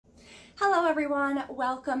Hello everyone,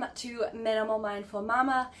 welcome to Minimal Mindful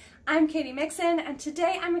Mama. I'm Katie Mixon, and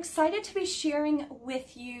today I'm excited to be sharing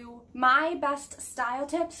with you my best style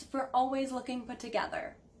tips for always looking put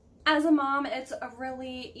together. As a mom, it's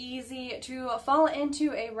really easy to fall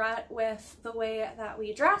into a rut with the way that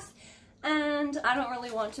we dress, and I don't really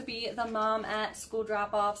want to be the mom at school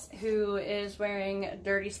drop-offs who is wearing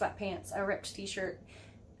dirty sweatpants, a ripped t-shirt,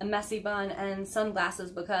 a messy bun, and sunglasses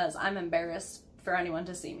because I'm embarrassed for anyone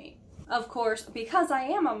to see me. Of course, because I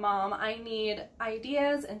am a mom, I need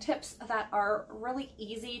ideas and tips that are really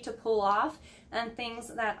easy to pull off and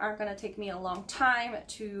things that aren't going to take me a long time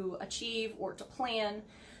to achieve or to plan.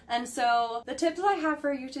 And so the tips I have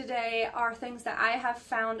for you today are things that I have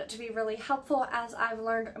found to be really helpful as I've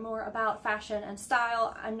learned more about fashion and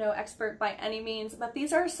style. I'm no expert by any means, but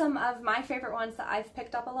these are some of my favorite ones that I've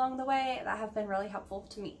picked up along the way that have been really helpful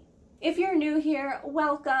to me. If you're new here,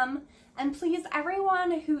 welcome, and please,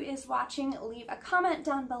 everyone who is watching, leave a comment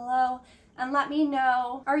down below and let me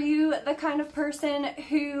know, are you the kind of person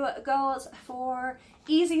who goes for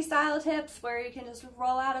easy style tips where you can just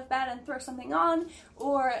roll out of bed and throw something on,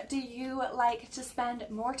 or do you like to spend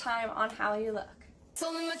more time on how you look?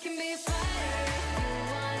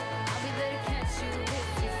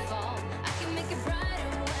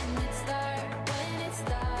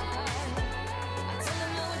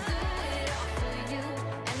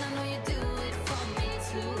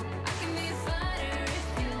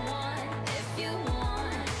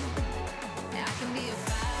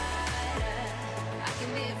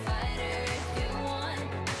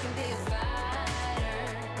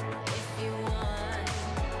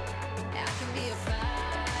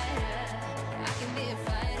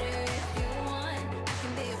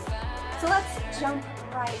 So let's jump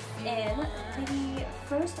right in. The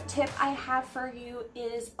first tip I have for you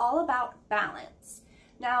is all about balance.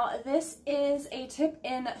 Now, this is a tip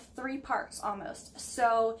in 3 parts almost.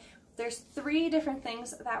 So there's 3 different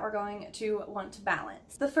things that we're going to want to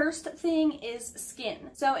balance. The first thing is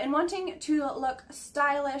skin. So in wanting to look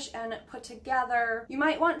stylish and put together, you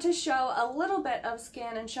might want to show a little bit of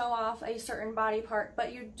skin and show off a certain body part,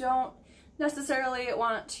 but you don't necessarily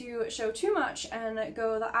want to show too much and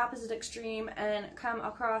go the opposite extreme and come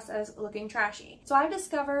across as looking trashy. So I've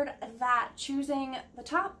discovered that choosing the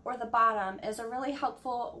top or the bottom is a really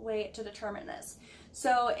helpful way to determine this.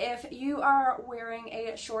 So if you are wearing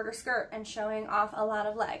a shorter skirt and showing off a lot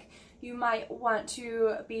of leg, you might want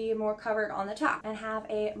to be more covered on the top and have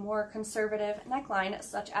a more conservative neckline,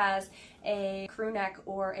 such as a crew neck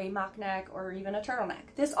or a mock neck or even a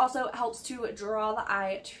turtleneck. This also helps to draw the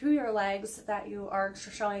eye to your legs that you are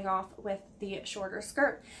showing off with the shorter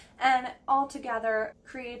skirt, and altogether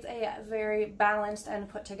creates a very balanced and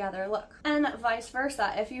put together look. And vice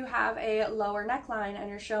versa, if you have a lower neckline and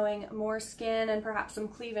you're showing more skin and perhaps some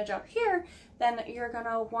cleavage up here, then you're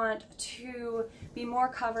gonna want to be more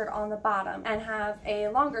covered on the bottom and have a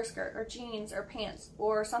longer skirt or jeans or pants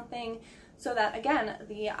or something, so that again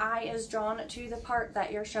the eye is drawn to the part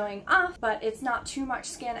that you're showing off, but it's not too much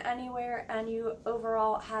skin anywhere and you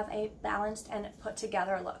overall have a balanced and put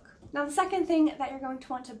together look. Now the second thing that you're going to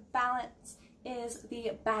want to balance is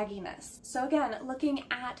the bagginess. So again, looking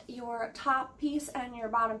at your top piece and your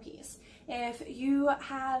bottom piece. If you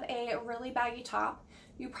have a really baggy top,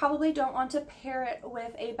 you probably don't want to pair it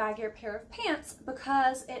with a baggier pair of pants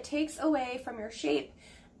because it takes away from your shape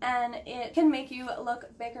and it can make you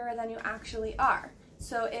look bigger than you actually are.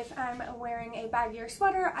 So if I'm wearing a baggier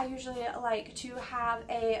sweater, I usually like to have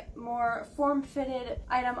a more form-fitted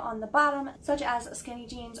item on the bottom, such as skinny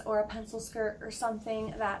jeans or a pencil skirt or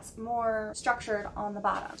something that's more structured on the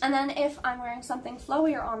bottom. And then if I'm wearing something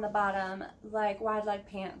flowier on the bottom, like wide leg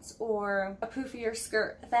pants or a poofier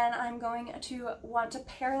skirt, then I'm going to want to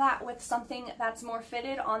pair that with something that's more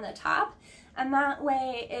fitted on the top. And that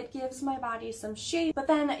way it gives my body some shape, but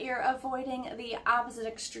then you're avoiding the opposite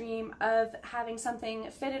extreme of having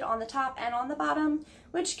something fitted on the top and on the bottom,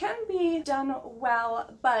 which can be done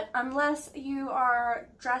well, but unless you are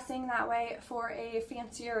dressing that way for a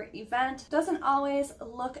fancier event, doesn't always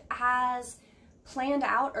look as planned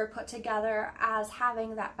out or put together as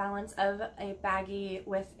having that balance of a baggy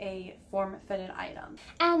with a form-fitted item.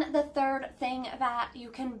 And the third thing that you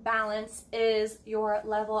can balance is your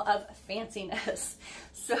level of fanciness.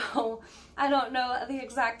 So I don't know the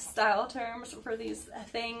exact style terms for these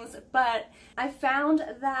things, but I found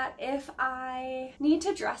that if I need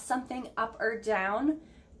to dress something up or down,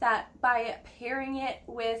 that by pairing it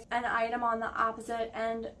with an item on the opposite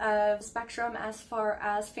end of the spectrum as far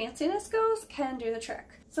as fanciness goes can do the trick.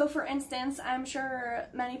 So for instance, I'm sure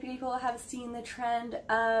many people have seen the trend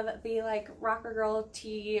of the like rocker girl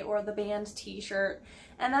tee or the band t-shirt,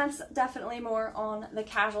 and that's definitely more on the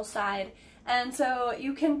casual side. And so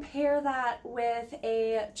you can pair that with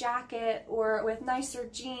a jacket or with nicer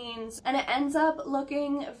jeans, and it ends up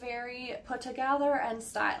looking very put together and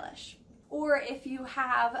stylish. Or if you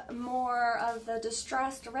have more of the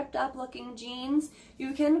distressed, ripped up looking jeans,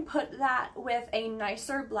 you can put that with a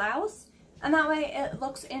nicer blouse, and that way it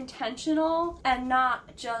looks intentional and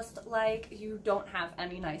not just like you don't have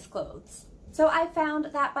any nice clothes. So I found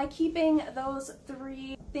that by keeping those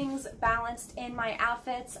three things balanced in my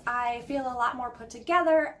outfits, I feel a lot more put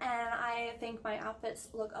together, and I think my outfits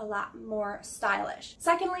look a lot more stylish.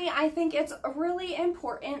 Secondly, I think it's really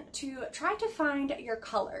important to try to find your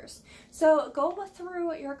colors. So go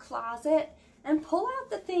through your closet and pull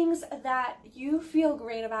out the things that you feel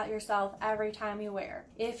great about yourself every time you wear.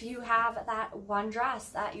 If you have that one dress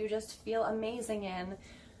that you just feel amazing in,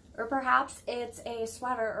 or perhaps it's a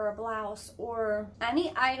sweater or a blouse or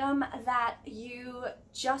any item that you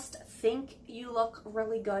just think you look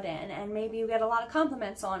really good in and maybe you get a lot of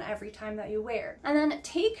compliments on every time that you wear. And then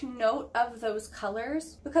take note of those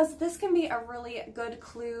colors, because this can be a really good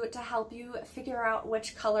clue to help you figure out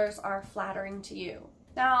which colors are flattering to you.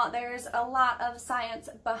 Now, there's a lot of science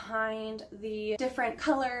behind the different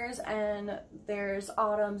colors, and there's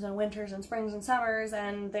autumns and winters and springs and summers,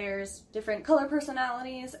 and there's different color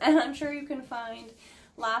personalities, and I'm sure you can find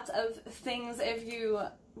lots of things if you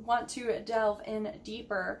want to delve in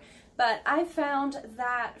deeper. But I found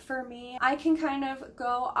that for me, I can kind of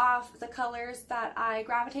go off the colors that I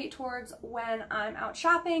gravitate towards when I'm out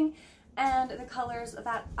shopping, and the colors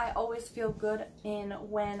that I always feel good in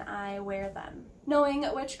when I wear them. Knowing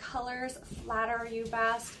which colors flatter you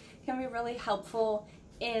best can be really helpful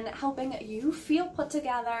in helping you feel put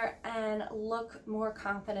together and look more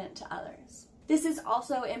confident to others. This is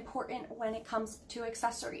also important when it comes to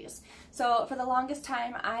accessories. So for the longest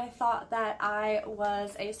time, I thought that I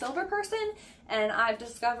was a silver person, and I've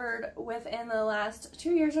discovered within the last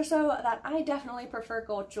 2 years or so that I definitely prefer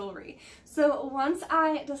gold jewelry. So once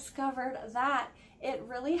I discovered that, it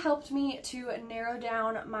really helped me to narrow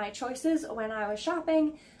down my choices when I was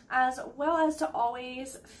shopping, as well as to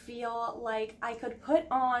always feel like I could put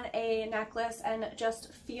on a necklace and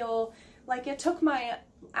just feel like it took my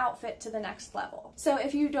outfit to the next level. So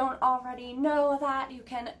if you don't already know that, you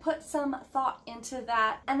can put some thought into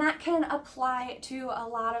that, and that can apply to a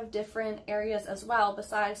lot of different areas as well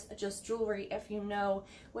besides just jewelry. If you know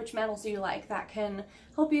which metals you like, that can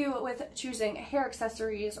help you with choosing hair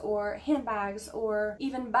accessories or handbags or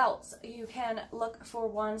even belts. You can look for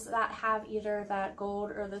ones that have either that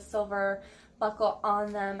gold or the silver buckle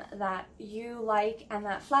on them that you like and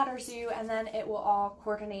that flatters you, and then it will all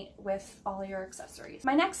coordinate with all your accessories.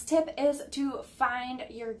 My next tip is to find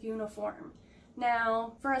your uniform.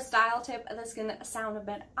 Now, for a style tip, this can sound a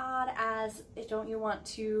bit odd, as don't you want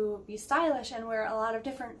to be stylish and wear a lot of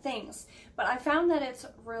different things, but I found that it's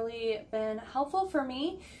really been helpful for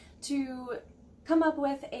me to come up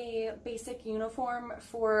with a basic uniform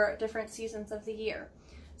for different seasons of the year.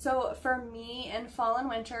 So for me, in fall and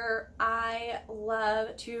winter, I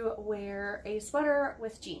love to wear a sweater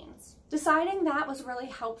with jeans. Deciding that was really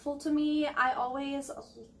helpful to me. I always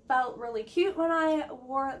felt really cute when I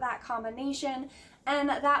wore that combination, and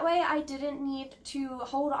that way I didn't need to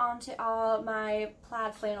hold on to all my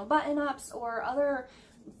plaid flannel button-ups or other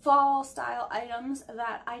fall style items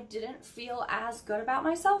that I didn't feel as good about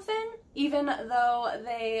myself in, even though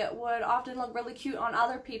they would often look really cute on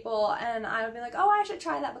other people, and I would be like, oh, I should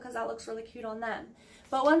try that because that looks really cute on them.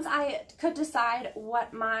 But once I could decide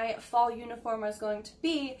what my fall uniform was going to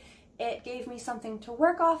be, it gave me something to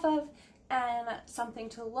work off of and something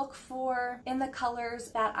to look for in the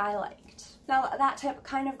colors that I liked. Now, that tip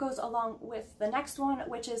kind of goes along with the next one,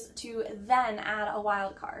 which is to then add a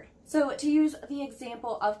wild card. So to use the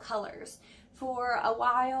example of colors, for a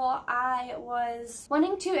while I was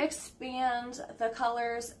wanting to expand the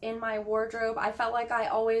colors in my wardrobe. I felt like I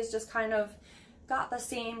always just kind of got the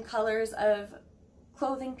same colors of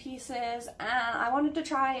clothing pieces, and I wanted to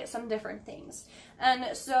try some different things.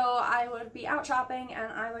 And so I would be out shopping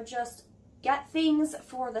and I would just get things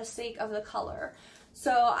for the sake of the color.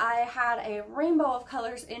 So I had a rainbow of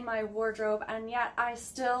colors in my wardrobe, and yet I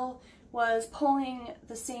still was pulling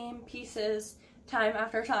the same pieces time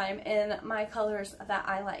after time in my colors that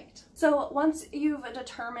I liked. So once you've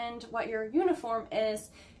determined what your uniform is,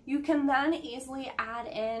 You can then easily add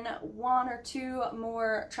in 1 or 2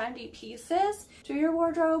 more trendy pieces to your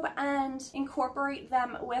wardrobe and incorporate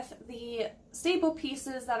them with the staple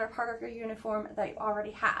pieces that are part of your uniform that you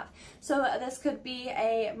already have. So this could be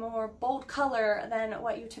a more bold color than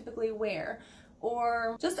what you typically wear,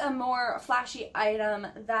 or just a more flashy item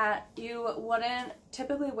that you wouldn't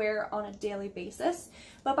typically wear on a daily basis.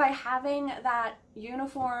 But by having that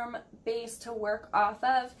uniform base to work off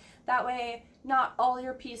of, that way not all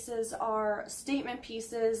your pieces are statement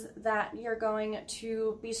pieces that you're going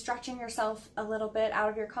to be stretching yourself a little bit out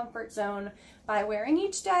of your comfort zone by wearing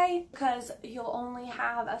each day, because you'll only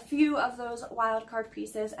have a few of those wildcard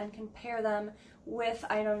pieces and can pair them with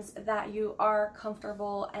items that you are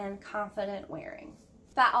comfortable and confident wearing.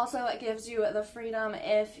 That also gives you the freedom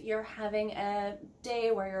if you're having a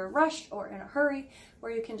day where you're rushed or in a hurry,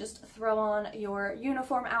 where you can just throw on your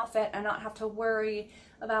uniform outfit and not have to worry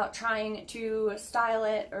about trying to style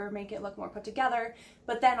it or make it look more put together.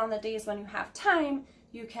 But then on the days when you have time,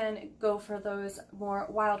 you can go for those more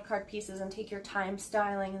wildcard pieces and take your time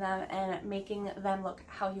styling them and making them look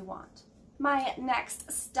how you want. My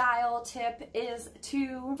next style tip is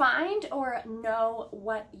to find or know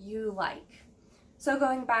what you like. So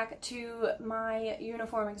going back to my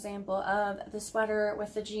uniform example of the sweater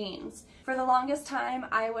with the jeans, for the longest time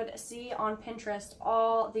I would see on Pinterest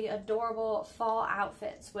all the adorable fall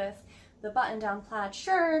outfits with the button-down plaid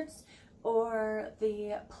shirts or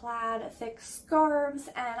the plaid thick scarves,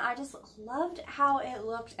 and I just loved how it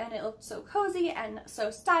looked, and it looked so cozy and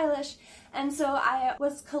so stylish. And so I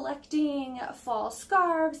was collecting fall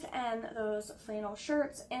scarves and those flannel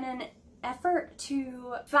shirts in an effort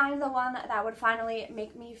to find the one that would finally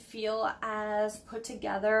make me feel as put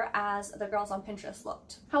together as the girls on Pinterest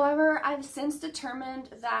looked. However, I've since determined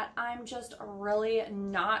that I'm just really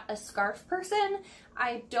not a scarf person.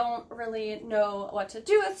 I don't really know what to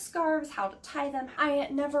do with scarves, how to tie them. I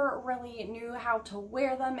never really knew how to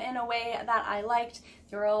wear them in a way that I liked.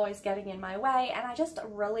 They were always getting in my way, and I just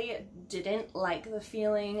really didn't like the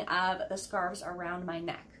feeling of the scarves around my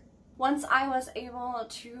neck. Once I was able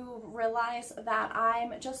to realize that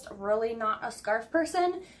I'm just really not a scarf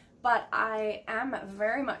person, but I am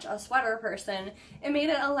very much a sweater person, it made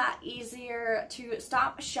it a lot easier to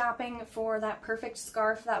stop shopping for that perfect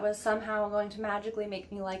scarf that was somehow going to magically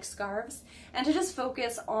make me like scarves, and to just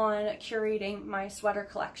focus on curating my sweater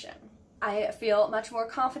collection. I feel much more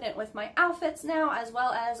confident with my outfits now, as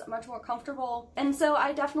well as much more comfortable, and so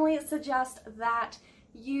I definitely suggest that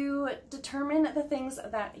you determine the things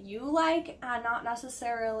that you like and not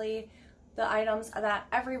necessarily the items that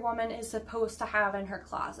every woman is supposed to have in her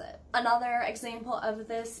closet. Another example of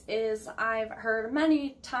this is I've heard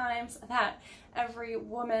many times that every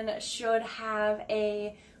woman should have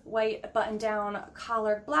a white button-down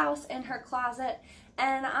collared blouse in her closet,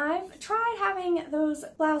 and I've tried having those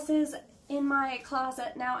blouses in my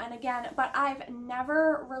closet now and again, but I've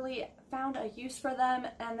never really found a use for them,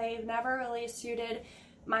 and they've never really suited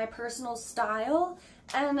my personal style.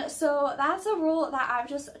 And so that's a rule that I've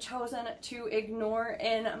just chosen to ignore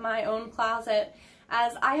in my own closet,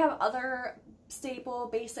 as I have other staple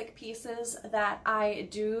basic pieces that I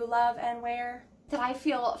do love and wear that I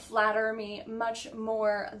feel flatter me much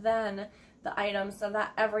more than the items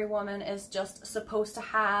that every woman is just supposed to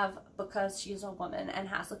have because she's a woman and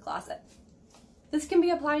has a closet. This can be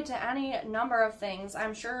applied to any number of things.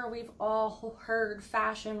 I'm sure we've all heard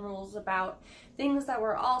fashion rules about things that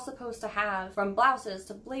we're all supposed to have, from blouses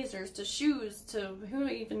to blazers to shoes to who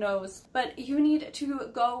even knows. But you need to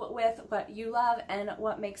go with what you love and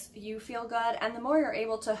what makes you feel good, and the more you're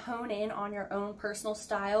able to hone in on your own personal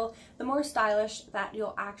style, the more stylish that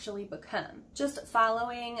you'll actually become. Just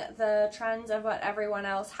following the trends of what everyone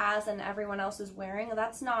else has and everyone else is wearing,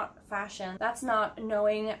 that's not fashion. That's not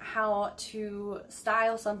knowing how to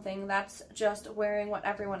style something. That's just wearing what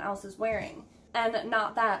everyone else is wearing. And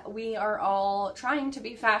not that we are all trying to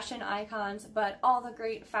be fashion icons, but all the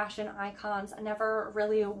great fashion icons never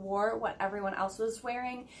really wore what everyone else was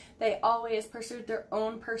wearing. They always pursued their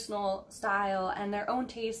own personal style and their own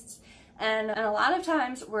tastes, and a lot of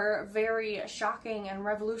times were very shocking and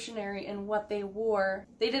revolutionary in what they wore.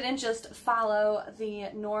 They didn't just follow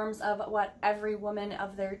the norms of what every woman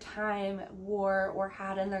of their time wore or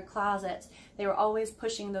had in their closets. They were always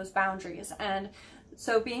pushing those boundaries, and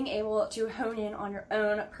so being able to hone in on your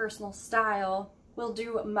own personal style will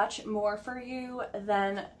do much more for you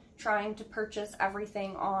than trying to purchase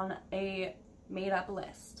everything on a made-up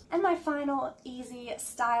list. And my final easy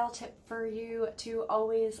style tip for you to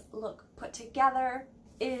always look put together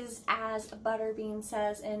is, as Butterbean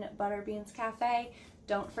says in Butterbean's Cafe,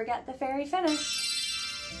 don't forget the fairy finish.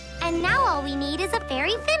 And now all we need is a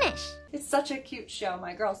fairy finish. It's such a cute show.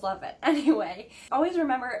 My girls love it. Anyway, always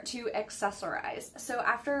remember to accessorize. So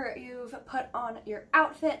after you've put on your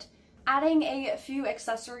outfit, adding a few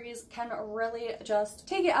accessories can really just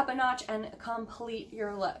take it up a notch and complete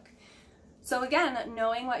your look. So again,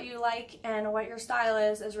 knowing what you like and what your style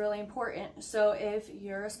is really important. So if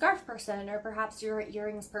you're a scarf person, or perhaps you're an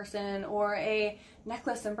earrings person, or a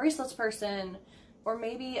necklace and bracelets person, or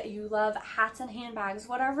maybe you love hats and handbags,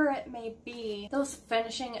 whatever it may be, those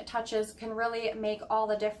finishing touches can really make all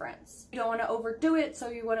the difference. You don't want to overdo it, so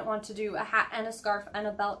you wouldn't want to do a hat and a scarf and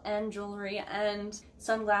a belt and jewelry and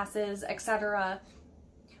sunglasses, etc.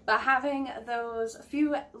 But having those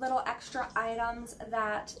few little extra items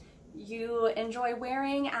that you enjoy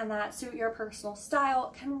wearing and that suit your personal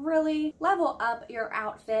style can really level up your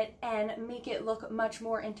outfit and make it look much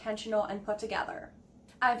more intentional and put together.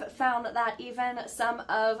 I've found that even some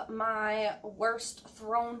of my worst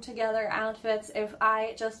thrown together outfits, if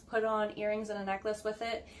I just put on earrings and a necklace with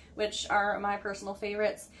it, which are my personal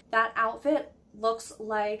favorites, that outfit looks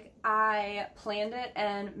like I planned it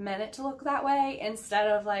and meant it to look that way, instead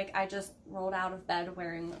of like I just rolled out of bed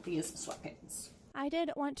wearing these sweatpants. I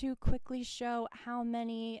did want to quickly show how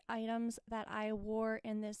many items that I wore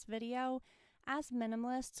in this video. As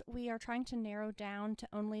minimalists, we are trying to narrow down to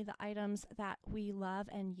only the items that we love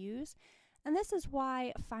and use. And this is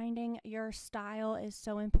why finding your style is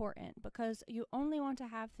so important, because you only want to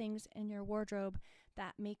have things in your wardrobe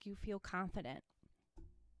that make you feel confident.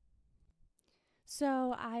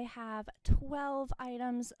 So I have 12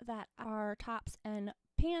 items that are tops and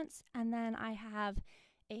pants, and then I have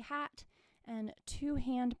a hat and 2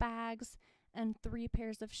 handbags and 3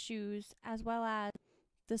 pairs of shoes, as well as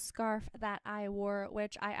the scarf that I wore,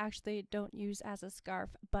 which I actually don't use as a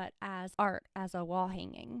scarf, but as art, as a wall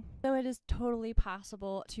hanging. So it is totally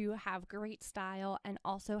possible to have great style and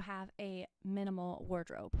also have a minimal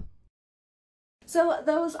wardrobe. So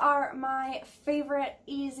those are my favorite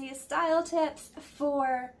easy style tips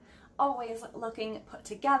for always looking put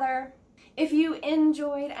together. If you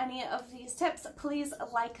enjoyed any of these tips, please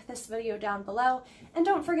like this video down below, and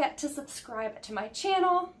don't forget to subscribe to my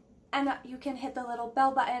channel. And you can hit the little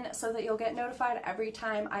bell button so that you'll get notified every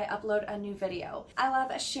time I upload a new video. I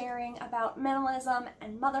love sharing about minimalism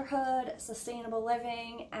and motherhood, sustainable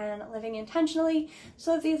living, and living intentionally.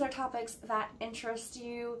 So if these are topics that interest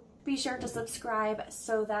you, be sure to subscribe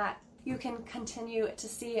so that you can continue to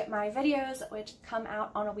see my videos, which come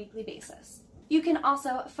out on a weekly basis. You can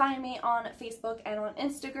also find me on Facebook and on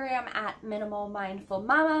Instagram at Minimal Mindful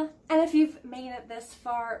Mama. And if you've made it this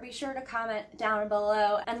far, be sure to comment down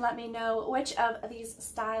below and let me know which of these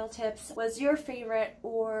style tips was your favorite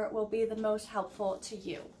or will be the most helpful to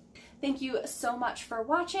you. Thank you so much for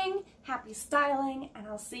watching. Happy styling, and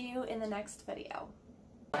I'll see you in the next video.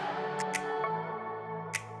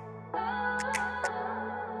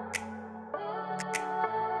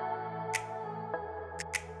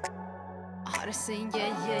 Heart saying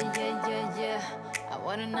yeah, yeah, yeah, yeah, yeah. I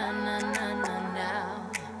wanna na na na na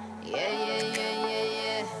now. Yeah, yeah, yeah, yeah,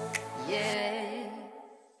 yeah, yeah.